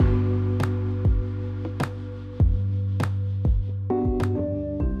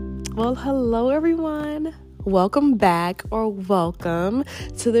Well, hello everyone. Welcome back or welcome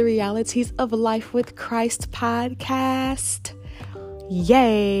to the Realities of Life with Christ podcast.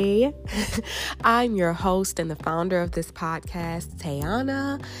 Yay! I'm your host and the founder of this podcast,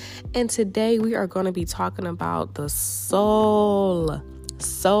 Tayana, and today we are going to be talking about the soul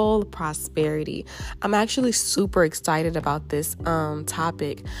prosperity. I'm actually super excited about this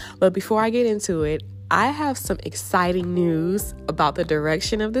topic, but before I get into it, I have some exciting news about the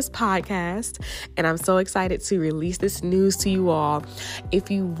direction of this podcast, and I'm so excited to release this news to you all.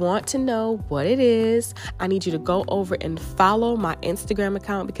 If you want to know what it is, I need you to go over and follow my Instagram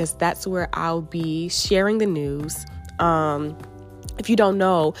account because that's where I'll be sharing the news. If you don't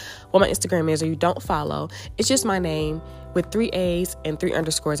know what my Instagram is or you don't follow, it's just my name with 3 A's and 3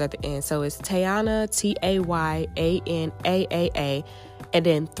 underscores at the end. So it's Tayana, Tyanaa, and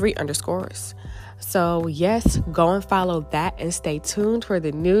then 3 underscores. So yes, go and follow that and stay tuned for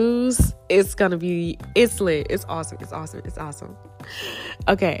the news. It's lit. It's awesome.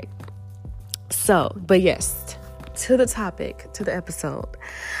 Okay. So, but yes, to the topic, to the episode.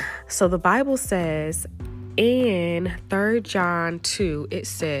 So the Bible says in 3 John 2, it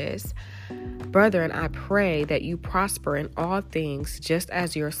says, "Brethren, I pray that you prosper in all things just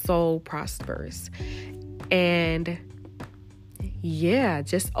as your soul prospers." And yeah,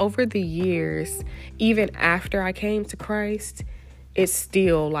 just over the years, even after I came to Christ, it's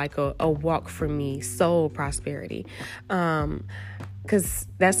still like a walk for me, soul prosperity. Because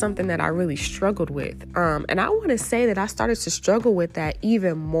that's something that I really struggled with. And I want to say that I started to struggle with that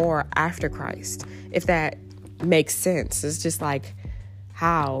even more after Christ, if that makes sense. It's just like,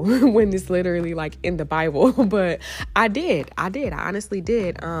 how? When it's literally like in the Bible. But I did. I honestly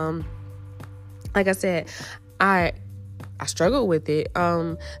did. Like I said, I struggled with it.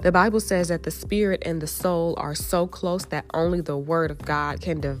 The Bible says that the spirit and the soul are so close that only the word of God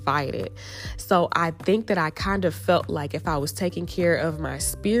can divide it. So I think that I kind of felt like if I was taking care of my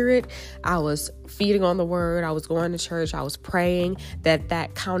spirit, I was feeding on the word, I was going to church, I was praying,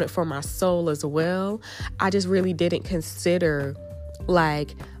 that counted for my soul as well. I just really didn't consider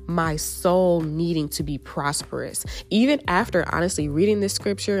like my soul needing to be prosperous. Even after honestly reading this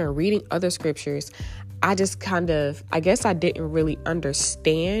scripture and reading other scriptures, I just I guess I didn't really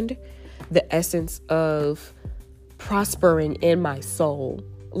understand the essence of prospering in my soul,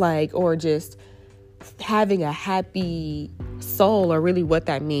 or just having a happy soul, or really what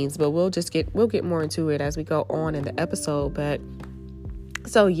that means. But we'll get more into it as we go on in the episode. But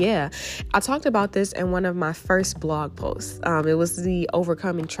so yeah, I talked about this in one of my first blog posts. It was the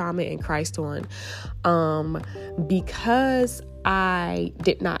Overcoming Trauma in Christ one. Because I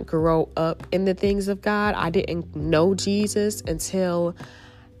did not grow up in the things of God. I didn't know Jesus until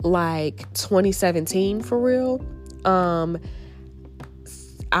 2017 for real.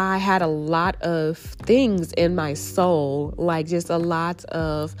 I had a lot of things in my soul, just a lot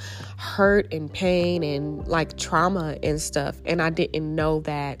of hurt and pain and trauma and stuff. And I didn't know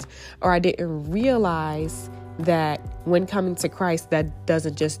that, or I didn't realize that when coming to Christ, that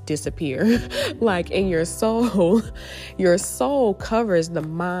doesn't just disappear. In your soul covers the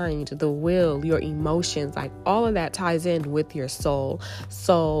mind, the will, your emotions, all of that ties in with your soul.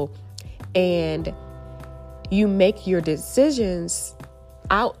 So, and you make your decisions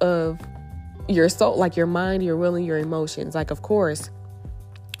out of your soul, your mind, your will, and your emotions. Of course,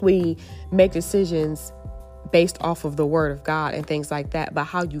 we make decisions based off of the word of God and things like that. But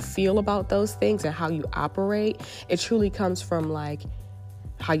how you feel about those things and how you operate, it truly comes from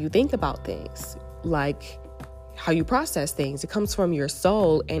how you think about things, how you process things. It comes from your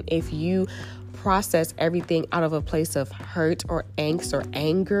soul. And if you process everything out of a place of hurt or angst or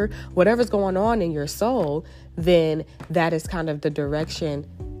anger, whatever's going on in your soul, then that is kind of the direction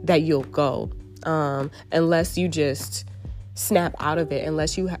that you'll go. Unless you just snap out of it,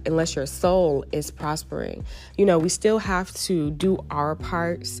 unless your soul is prospering. We still have to do our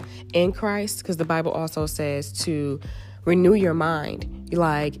parts in Christ, because the Bible also says to renew your mind.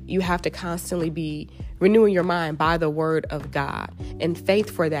 You have to constantly be renewing your mind by the word of God. And faith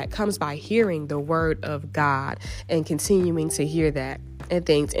for that comes by hearing the word of God and continuing to hear that and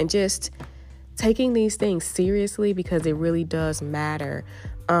things, and just taking these things seriously, because it really does matter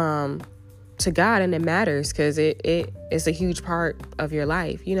to God, and it matters because it is a huge part of your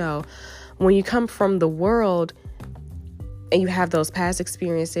life. When you come from the world and you have those past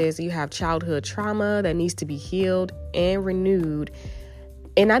experiences, you have childhood trauma that needs to be healed and renewed.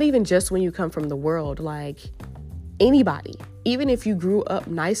 And not even just when you come from the world, anybody, even if you grew up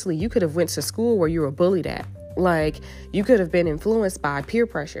nicely, you could have went to school where you were bullied at. You could have been influenced by peer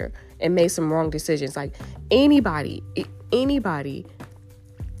pressure and made some wrong decisions. Anybody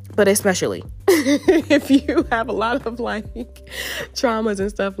But especially if you have a lot of like traumas and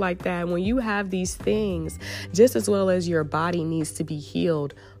stuff like that, when you have these things, just as well as your body needs to be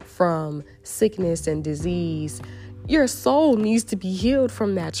healed from sickness and disease, your soul needs to be healed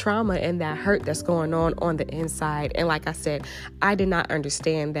from that trauma and that hurt that's going on the inside. And like I said, I did not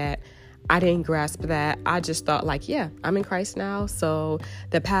understand that. I didn't grasp that. I just thought like, yeah, I'm in Christ now. So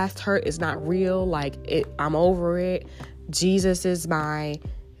the past hurt is not real. Like I'm over it. Jesus is my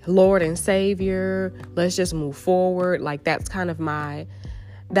Lord and Savior. Let's just move forward. Like that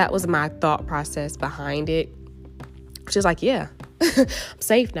was my thought process behind it. Just like, yeah, I'm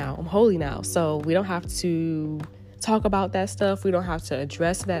safe now. I'm holy now. So we don't have to talk about that stuff. We don't have to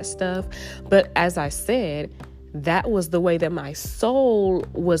address that stuff. But as I said, that was the way that my soul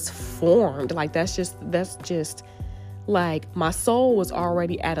was formed. Like that's just like my soul was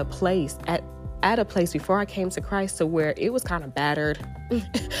already at a place before I came to Christ to where it was kind of battered.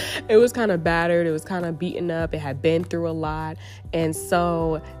 It was kind of battered. It was kind of beaten up. It had been through a lot. And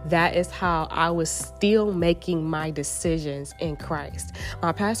so that is how I was still making my decisions in Christ.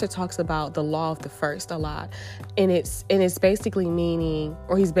 My pastor talks about the law of the first a lot. And it's basically meaning,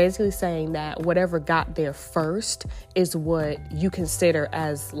 or he's basically saying that whatever got there first is what you consider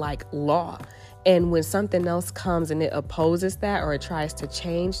as like law. And when something else comes and it opposes that, or it tries to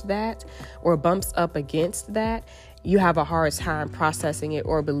change that, or bumps up against that, you have a hard time processing it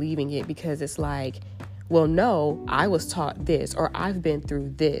or believing it, because it's like, well, no, I was taught this, or I've been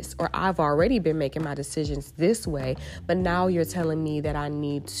through this, or I've already been making my decisions this way, but now you're telling me that I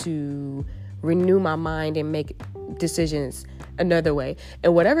need to renew my mind and make decisions another way.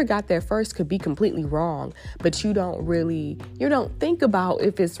 And whatever got there first could be completely wrong, but you don't think about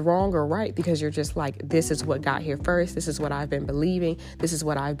if it's wrong or right, because you're just like, this is what got here first. This is what I've been believing. This is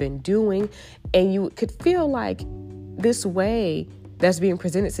what I've been doing. And you could feel like this way that's being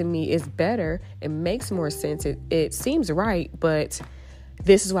presented to me is better. It makes more sense. It seems right, but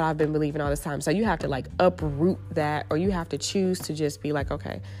this is what I've been believing all this time. So you have to like uproot that, or you have to choose to just be like,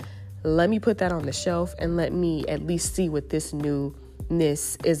 okay, let me put that on the shelf and let me at least see what this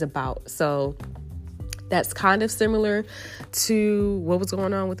newness is about. So that's kind of similar to what was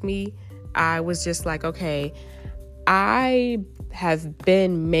going on with me. I was just like, okay, I have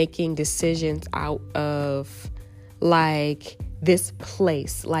been making decisions out of like this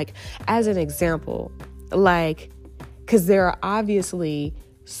place. Like as an example, like, because there are obviously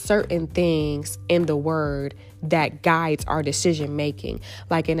certain things in the word that guides our decision making.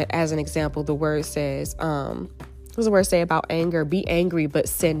 Like as an example, the word says, what does the word say about anger? Be angry, but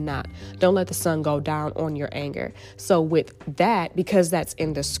sin not. Don't let the sun go down on your anger. So with that, because that's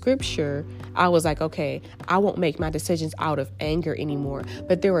in the scripture, I was like, okay, I won't make my decisions out of anger anymore.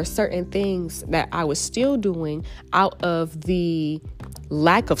 But there were certain things that I was still doing out of the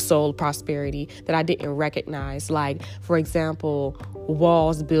lack of soul prosperity that I didn't recognize. Like, for example,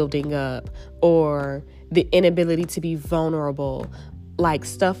 walls building up, or the inability to be vulnerable, like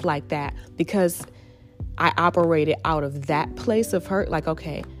stuff like that, because I operated out of that place of hurt. Like,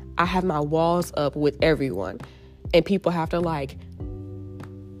 okay, I have my walls up with everyone, and people have to like,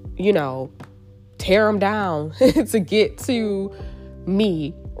 tear them down to get to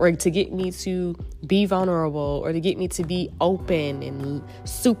me, or to get me to be vulnerable, or to get me to be open and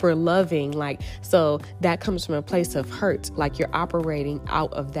super loving. Like, so that comes from a place of hurt. Like you're operating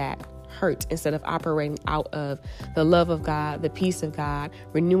out of that hurt instead of operating out of the love of God, the peace of God,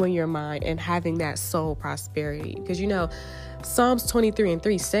 renewing your mind and having that soul prosperity. Because Psalms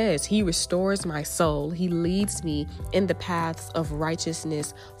 23:3 says, He restores my soul. He leads me in the paths of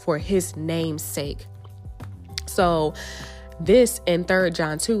righteousness for His name's sake. So this in 3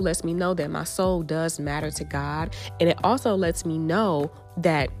 John 2 lets me know that my soul does matter to God. And it also lets me know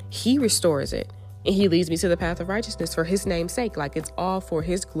that He restores it. And He leads me to the path of righteousness for His name's sake. Like it's all for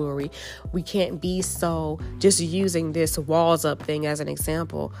His glory. We can't be so just using this walls up thing as an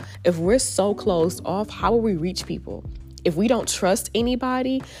example. If we're so closed off, how will we reach people? If we don't trust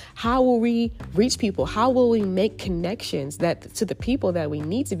anybody, how will we reach people? How will we make connections to the people that we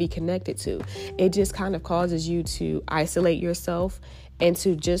need to be connected to? It just kind of causes you to isolate yourself and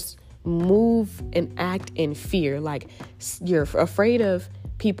to just move and act in fear. Like you're afraid of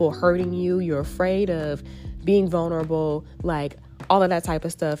people hurting you. You're afraid of being vulnerable, like all of that type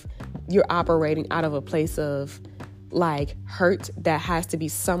of stuff. You're operating out of a place of like hurt that has to be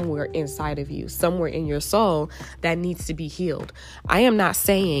somewhere inside of you, somewhere in your soul that needs to be healed. I am not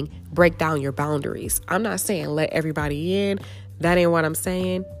saying break down your boundaries. I'm not saying let everybody in. That ain't what I'm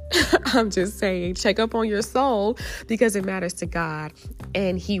saying. I'm just saying check up on your soul, because it matters to God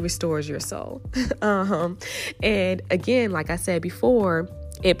and He restores your soul. And again, like I said before,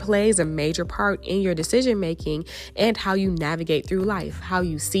 It plays a major part in your decision making and how you navigate through life, how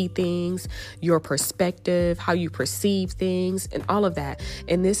you see things, your perspective, how you perceive things, and all of that.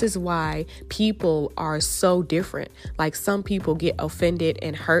 And this is why people are so different. Like, some people get offended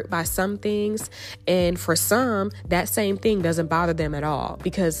and hurt by some things, and for some, that same thing doesn't bother them at all,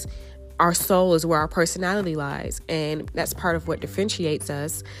 because our soul is where our personality lies, and that's part of what differentiates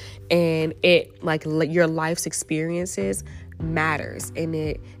us. And it, like, your life's experiences matters, and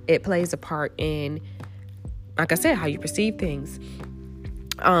it plays a part in, like I said, how you perceive things.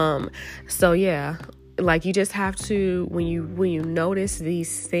 So yeah, like, you just have to, when you notice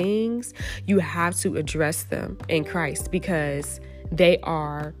these things, you have to address them in Christ, because they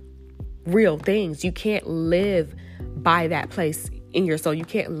are real things. You can't live by that place in your soul. You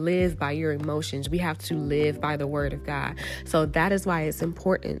can't live by your emotions. We have to live by the word of God. So that is why it's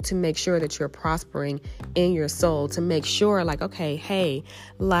important to make sure that you're prospering in your soul, to make sure, like, okay, hey,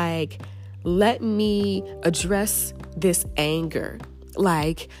 like, let me address this anger.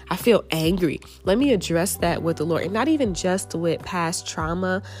 Like, I feel angry. Let me address that with the Lord, and not even just with past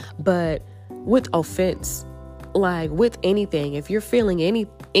trauma, but with offense, like with anything. If you're feeling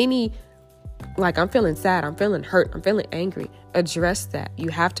any, like, I'm feeling sad, I'm feeling hurt, I'm feeling angry, address that. You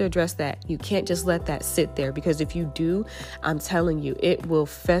have to address that. You can't just let that sit there, because if you do, I'm telling you, it will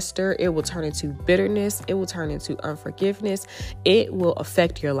fester. It will turn into bitterness. It will turn into unforgiveness. It will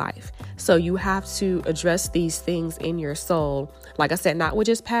affect your life. So you have to address these things in your soul. Like I said, not with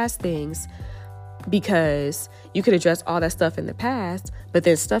just past things, because you could address all that stuff in the past, but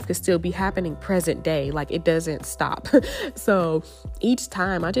then stuff could still be happening present day. Like, it doesn't stop. So each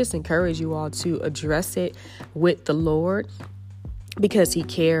time, I just encourage you all to address it with the Lord, because he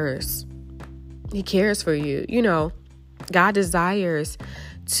cares. He cares for you. You know, God desires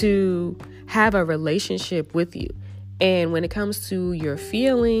to have a relationship with you. And when it comes to your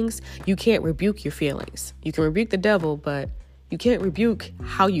feelings, you can't rebuke your feelings. You can rebuke the devil, but you can't rebuke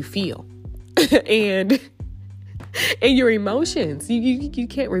how you feel. and your emotions. You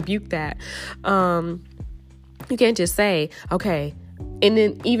can't rebuke that. You can't just say, okay, and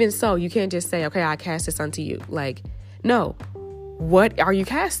then even so, you can't just say, okay, I cast this unto you. Like, no. What are you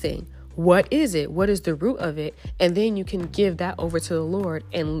casting? What is it? What is the root of it? And then you can give that over to the Lord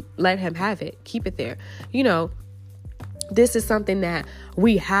and let him have it. Keep it there. You know, this is something that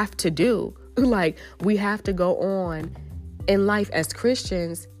we have to do. Like, we have to go on in life as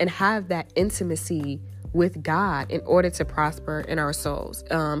Christians and have that intimacy with God in order to prosper in our souls.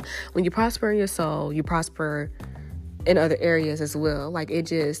 When you prosper in your soul, you prosper in other areas as well. Like,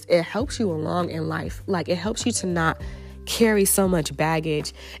 it helps you along in life. Like, it helps you to not carry so much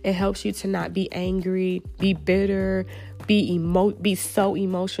baggage. It helps you to not be angry, be bitter, be so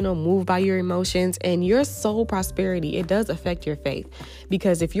emotional, moved by your emotions. And your soul prosperity, it does affect your faith,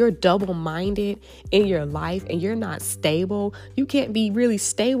 because if you're double-minded in your life and you're not stable, you can't be really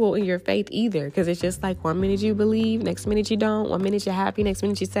stable in your faith either, because it's just like, one minute you believe, next minute you don't, one minute you're happy, next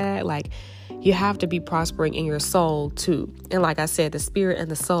minute you're sad. Like, you have to be prospering in your soul too. And like I said, the spirit and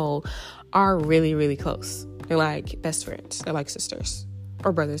the soul are really, really close. They're like best friends. They're like sisters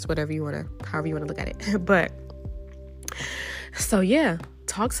or brothers, however you want to look at it. But so yeah,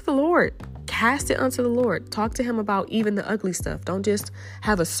 talk to the Lord, cast it unto the Lord. Talk to him about even the ugly stuff. Don't just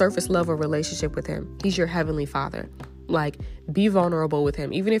have a surface level relationship with him. He's your heavenly Father. Like, be vulnerable with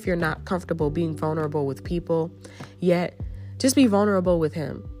him. Even if you're not comfortable being vulnerable with people yet, just be vulnerable with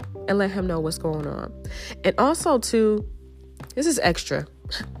him and let him know what's going on. And also too, this is extra,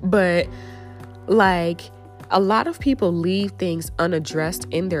 but like, a lot of people leave things unaddressed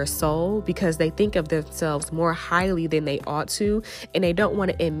in their soul because they think of themselves more highly than they ought to, and they don't want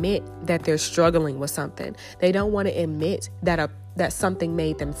to admit that they're struggling with something. They don't want to admit that something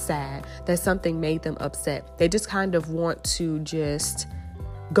made them sad, that something made them upset. They just kind of want to just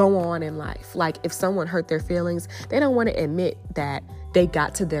go on in life. Like, if someone hurt their feelings, they don't want to admit that they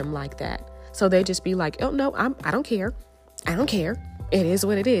got to them like that. So they just be like, oh no, I don't care. I don't care. It is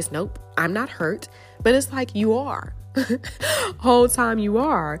what it is. Nope, I'm not hurt. But it's like, you are. Whole time you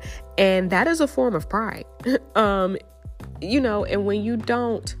are. And that is a form of pride. You know, and when you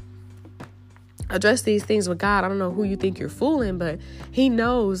don't address these things with God, I don't know who you think you're fooling, but he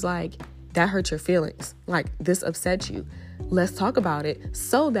knows, like, that hurt your feelings. Like, this upset you. Let's talk about it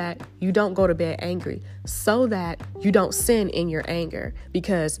so that you don't go to bed angry, so that you don't sin in your anger,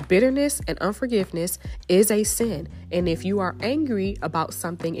 because bitterness and unforgiveness is a sin. And if you are angry about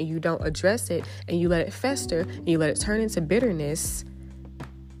something and you don't address it and you let it fester and you let it turn into bitterness,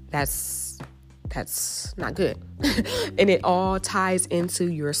 that's that's not good. And it all ties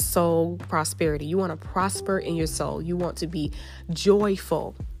into your soul prosperity. You want to prosper in your soul. You want to be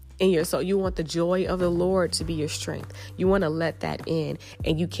joyful in your soul. You want the joy of the Lord to be your strength. You want to let that in.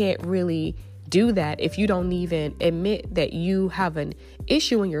 And you can't really do that if you don't even admit that you have an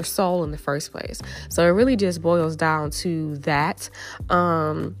issue in your soul in the first place. So it really just boils down to that.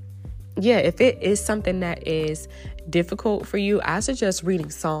 If it is something that is difficult for you, I suggest reading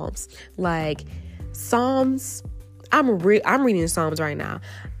Psalms. Like Psalms, I'm reading Psalms right now.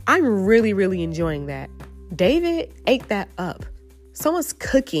 I'm really, really enjoying that. David ate that up. Someone's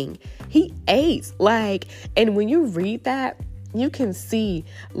cooking. He ate and when you read that, you can see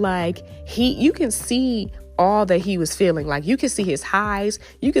you can see all that he was feeling. Like you can see his highs,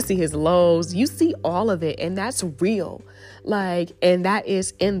 you can see his lows, you see all of it. And that's real. And that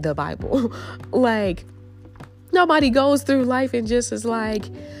is in the Bible. Nobody goes through life and just is like,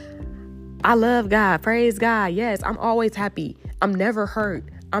 I love God, praise God. Yes, I'm always happy. I'm never hurt.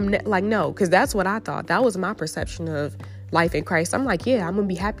 No, because that's what I thought. That was my perception of life in Christ. I'm like, yeah, I'm going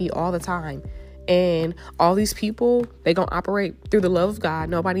to be happy all the time. And all these people, they're going to operate through the love of God.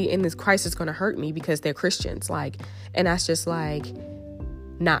 Nobody in this Christ is going to hurt me because they're Christians. And that's just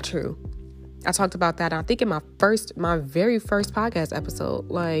not true. I talked about that, I think in my very first podcast episode.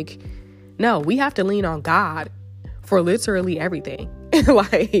 No, we have to lean on God for literally everything.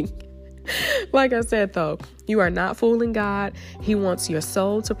 Like I said, though, you are not fooling God. He wants your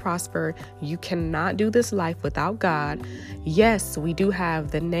soul to prosper. You cannot do this life without God. Yes, we do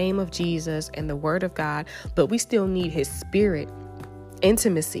have the name of Jesus and the word of God, but we still need his spirit,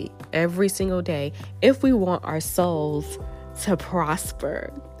 intimacy every single day if we want our souls to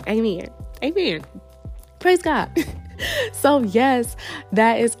prosper. Amen. Amen. Praise God. So yes,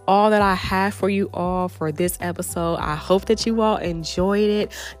 that is all that I have for you all for this episode. I hope that you all enjoyed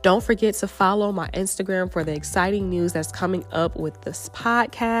it. Don't forget to follow my Instagram for the exciting news that's coming up with this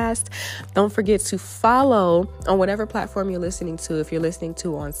podcast. Don't forget to follow on whatever platform you're listening to. If you're listening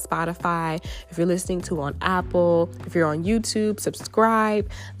to on Spotify, if you're listening to on Apple, if you're on YouTube, subscribe,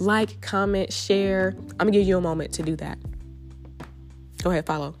 like, comment, share. I'm gonna give you a moment to do that. Go ahead,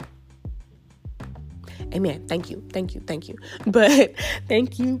 follow. Amen. Thank you. But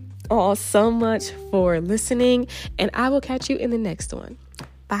thank you all so much for listening, and I will catch you in the next one.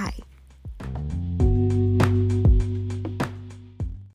 Bye.